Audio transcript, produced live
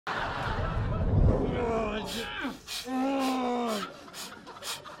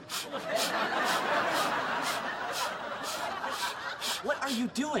What are you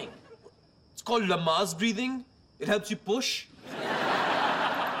doing? It's called Lamaze breathing. It helps you push.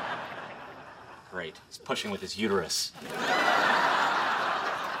 Great. He's pushing with his uterus. There's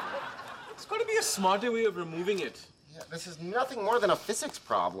got to be a smarter way of removing it. Yeah, this is nothing more than a physics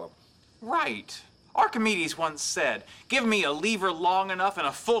problem. Right. Archimedes once said, "Give me a lever long enough and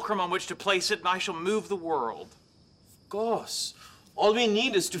a fulcrum on which to place it, and I shall move the world." Of course. All we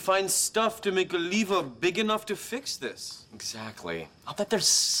need is to find stuff to make a lever big enough to fix this. Exactly. I'll bet there's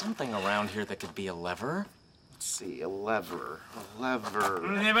something around here that could be a lever. Let's see, a lever.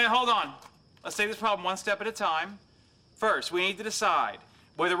 But hold on. Let's take this problem one step at a time. First, we need to decide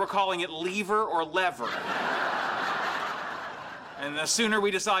whether we're calling it lever or lever. And the sooner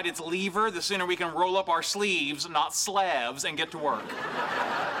we decide it's lever, the sooner we can roll up our sleeves, not slabs, and get to work.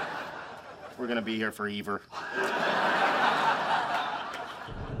 We're gonna be here for Ever.